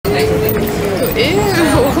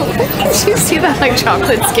Did you see that like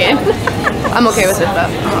chocolate skin? I'm okay with it though.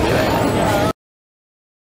 I'm okay with it.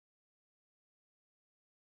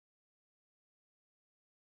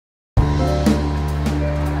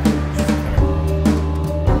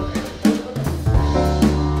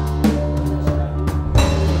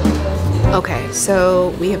 Okay, so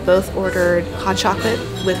we have both ordered hot chocolate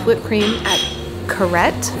with whipped cream at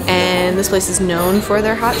Carette, and this place is known for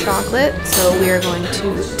their hot chocolate, so we are going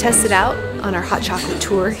to test it out on our hot chocolate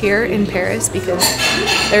tour here in Paris because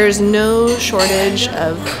there's no shortage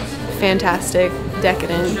of fantastic,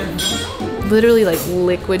 decadent, literally like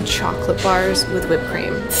liquid chocolate bars with whipped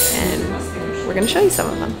cream, and we're gonna show you some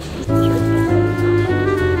of them.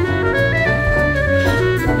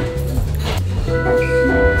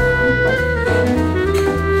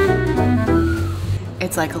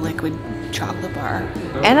 It's like a liquid chocolate bar.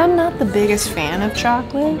 And I'm not the biggest fan of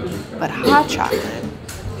chocolate, but hot chocolate,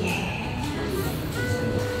 yeah.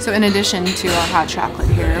 So in addition to our hot chocolate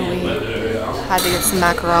here, we had to get some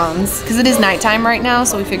macarons. Because it is nighttime right now,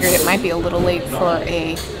 so we figured it might be a little late for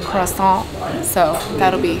a croissant. So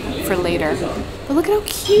that'll be for later. But look at how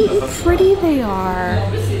cute and pretty they are.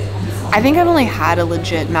 I think I've only had a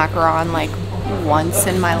legit macaron like once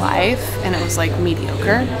in my life, and it was like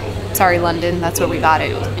mediocre. Sorry, London, that's where we got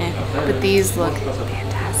it. But these look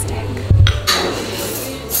fantastic.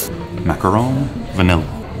 Macaron vanilla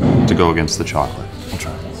to go against the chocolate. I'll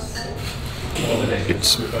try.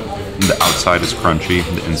 It's the outside is crunchy,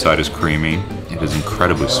 the inside is creamy. It is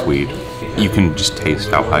incredibly sweet. You can just taste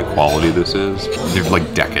how high quality this is. They're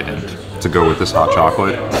like decadent to go with this hot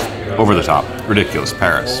chocolate. Over the top, ridiculous.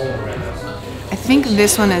 Paris. I think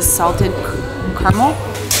this one is salted caramel,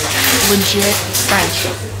 legit French.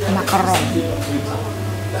 Macaron.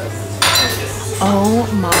 Oh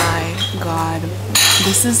my god.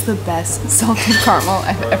 This is the best salted caramel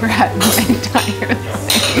I've ever had in my entire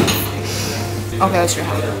life. Okay, let's try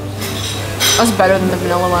it. That's better than the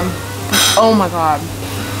vanilla one. Oh my god.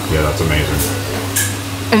 Yeah, that's amazing.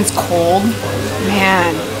 And it's cold.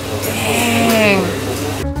 Man. Dang.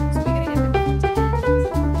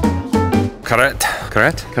 Carette.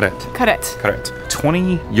 Carette? Carette. Carette. Carette.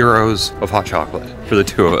 20 euros of hot chocolate for the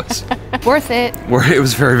two of us. Worth it. It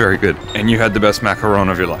was very, very good. And you had the best macaron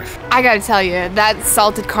of your life. I gotta tell you, that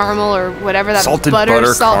salted caramel or whatever that salted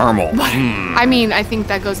butter caramel. Mm. I mean, I think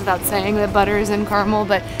that goes without saying that butter is in caramel,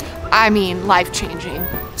 but I mean, life-changing.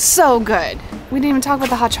 So good. We didn't even talk about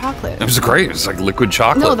the hot chocolate. It was great. It was like liquid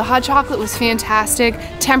chocolate. No, the hot chocolate was fantastic.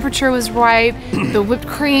 Temperature was right. The whipped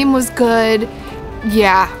cream was good.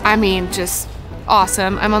 Yeah, I mean, just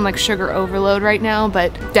awesome. I'm on like sugar overload right now,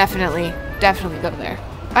 but definitely go there.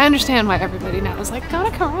 I understand why everybody now is like, go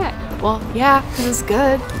to Carette. Well, yeah, because it's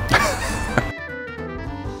good.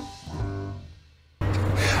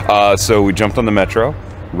 So we jumped on the metro,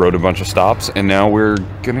 rode a bunch of stops, and now we're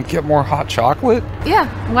gonna get more hot chocolate. Yeah,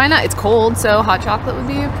 why not? It's cold, so hot chocolate would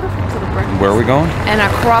be a perfect little breakfast. Where are we going? And a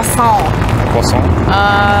croissant. Croissant?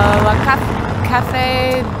 La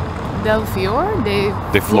Café del Fiore?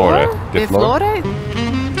 De Flore. De Flore?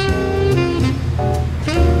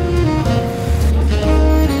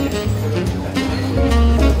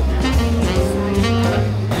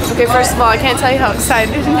 Okay, first of all, I can't tell you how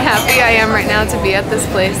excited and happy I am right now to be at this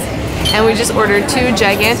place. And we just ordered 2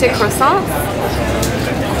 gigantic croissants,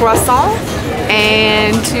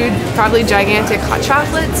 and 2 probably gigantic hot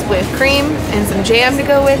chocolates with cream and some jam to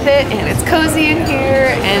go with it. And it's cozy in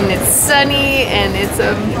here, and it's sunny, and it's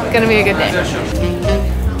gonna be a good day.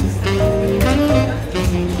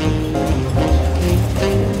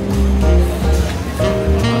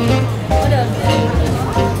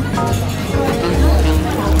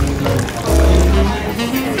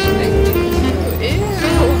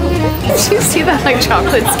 Did you see that like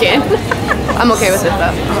chocolate skin? I'm okay with it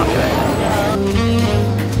though. I'm okay with it.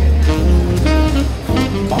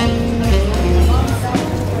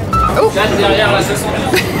 Oh!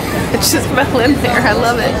 It just fell in there. I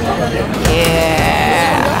love it.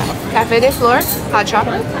 Yeah. Café de Flore, hot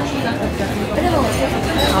chocolate.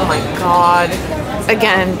 Oh my god.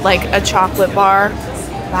 Again, like a chocolate bar.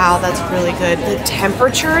 Wow, that's really good. The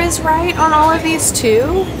temperature is right on all of these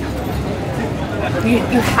too. You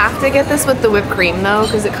have to get this with the whipped cream though,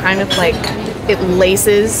 because it kind of like, it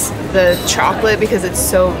laces the chocolate because it's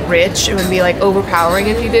so rich. It would be like overpowering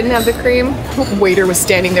if you didn't have the cream. Waiter was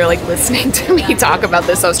standing there like listening to me talk about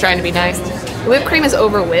this, so I was trying to be nice. The whipped cream is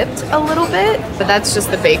over whipped a little bit, but that's just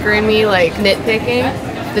the baker in me like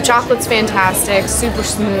nitpicking. The chocolate's fantastic, super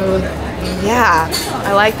smooth. Yeah,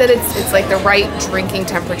 I like that it's like the right drinking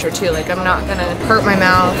temperature too. Like I'm not gonna hurt my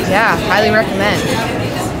mouth. Yeah, highly recommend.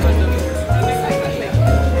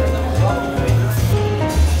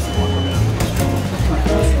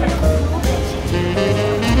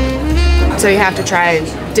 So you have to try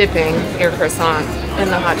dipping your croissant in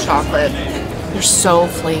the hot chocolate. They're so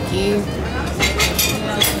flaky.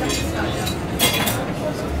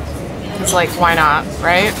 It's like, why not,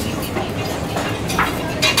 right?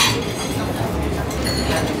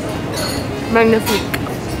 Magnifique.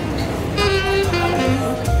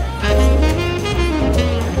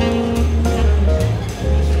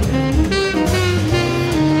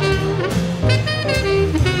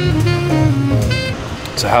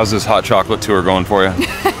 So how's this hot chocolate tour going for you?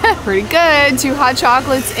 Pretty good. 2 hot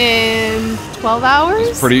chocolates in 12 hours.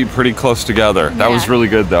 It's pretty close together. That was really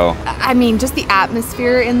good though. I mean, just the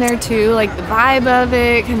atmosphere in there too, like the vibe of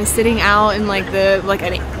it, kind of sitting out in like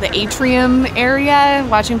the atrium area,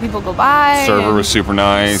 watching people go by. Server was super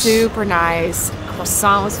nice. Super nice.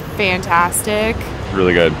 Croissant was fantastic.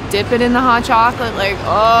 Really good. Dip it in the hot chocolate, like,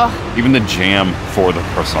 oh. Even the jam for the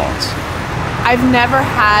croissants. I've never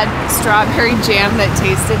had strawberry jam that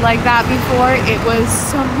tasted like that before. It was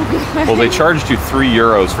so good. Well, they charged you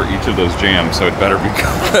 €3 for each of those jams, so it better be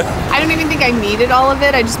good. I don't even think I needed all of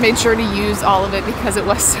it. I just made sure to use all of it because it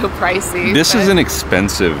was so pricey. This is an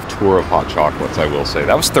expensive tour of hot chocolates, I will say.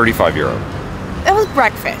 That was €35. That was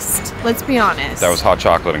breakfast, let's be honest. That was hot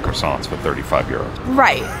chocolate and croissants for €35.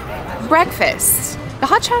 Right. Breakfast. The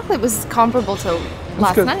hot chocolate was comparable to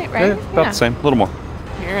last night, right? Yeah, about the same. A little more.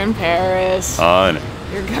 You're in Paris. I know.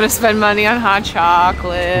 You're gonna spend money on hot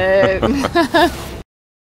chocolate.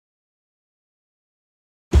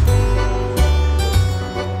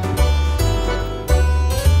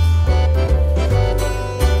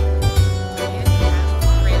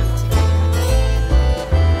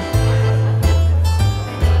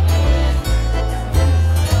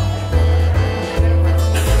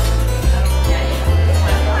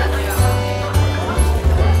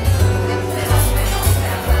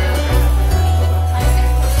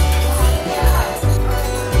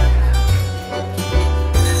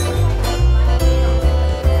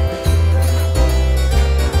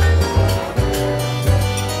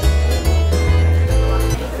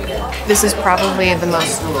 This is probably the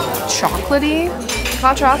most chocolatey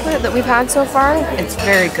hot chocolate that we've had so far. It's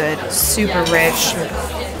very good, super rich,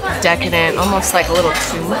 decadent, almost like a little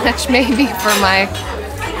too much maybe for my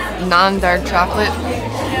non-dark chocolate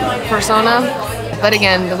persona. But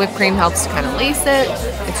again, the whipped cream helps to kind of lace it.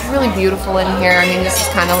 It's really beautiful in here. I mean, this is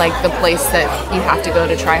kind of like the place that you have to go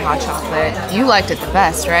to try hot chocolate. You liked it the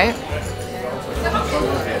best, right?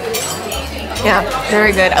 Yeah,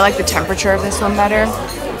 very good. I like the temperature of this one better.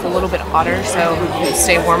 A little bit hotter so it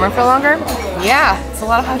stay warmer for longer. Yeah, it's a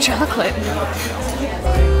lot of hot chocolate.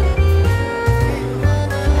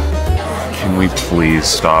 Can we please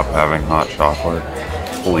stop having hot chocolate?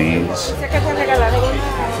 Please.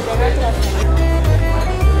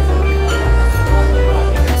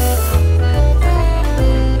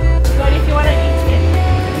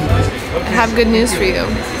 I have good news for you.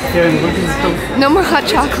 No more hot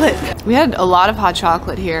chocolate. We had a lot of hot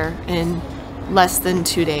chocolate here in less than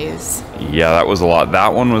 2 days. Yeah, that was a lot.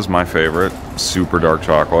 That one was my favorite. Super dark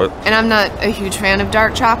chocolate. And I'm not a huge fan of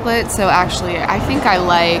dark chocolate, so actually I think I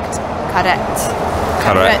liked carette.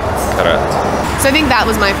 So I think that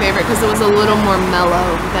was my favorite because it was a little more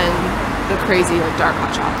mellow than the crazy like dark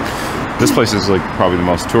hot chocolate. This place is like probably the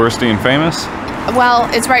most touristy and famous. Well,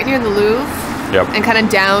 it's right near the Louvre. Yep. And kind of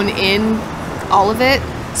down in all of it.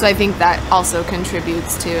 So I think that also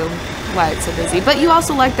contributes to why it's so busy. But you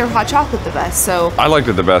also like their hot chocolate the best, so. I liked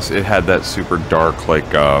it the best. It had that super dark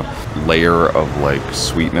like layer of like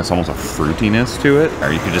sweetness, almost a fruitiness to it.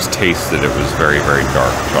 Or you could just taste that it was very, very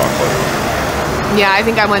dark chocolate. Yeah, I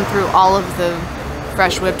think I went through all of the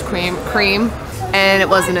fresh whipped cream and it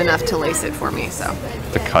wasn't enough to lace it for me, so.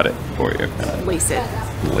 To cut it for you. Lace it.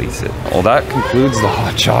 Lace it. Well, that concludes the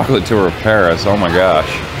hot chocolate tour of Paris. Oh my gosh.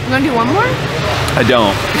 You wanna do one more? I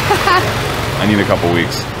don't. I need a couple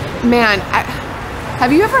weeks. Man,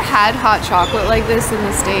 have you ever had hot chocolate like this in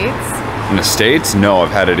the States? In the States? No,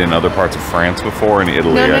 I've had it in other parts of France before, in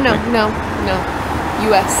Italy, No.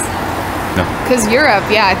 US. No. Because Europe,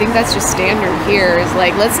 yeah, I think that's just standard here. Is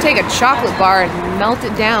like, let's take a chocolate bar and melt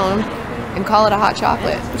it down and call it a hot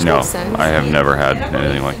chocolate. Which No, makes sense. I have never had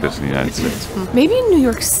anything like this in the United States. Maybe in New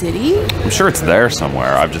York City? I'm sure it's there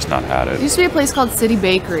somewhere. I've just not had There it. used to be a place called City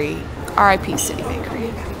Bakery. R.I.P. City Bakery.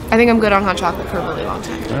 I think I'm good on hot chocolate for a really long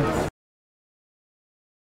time.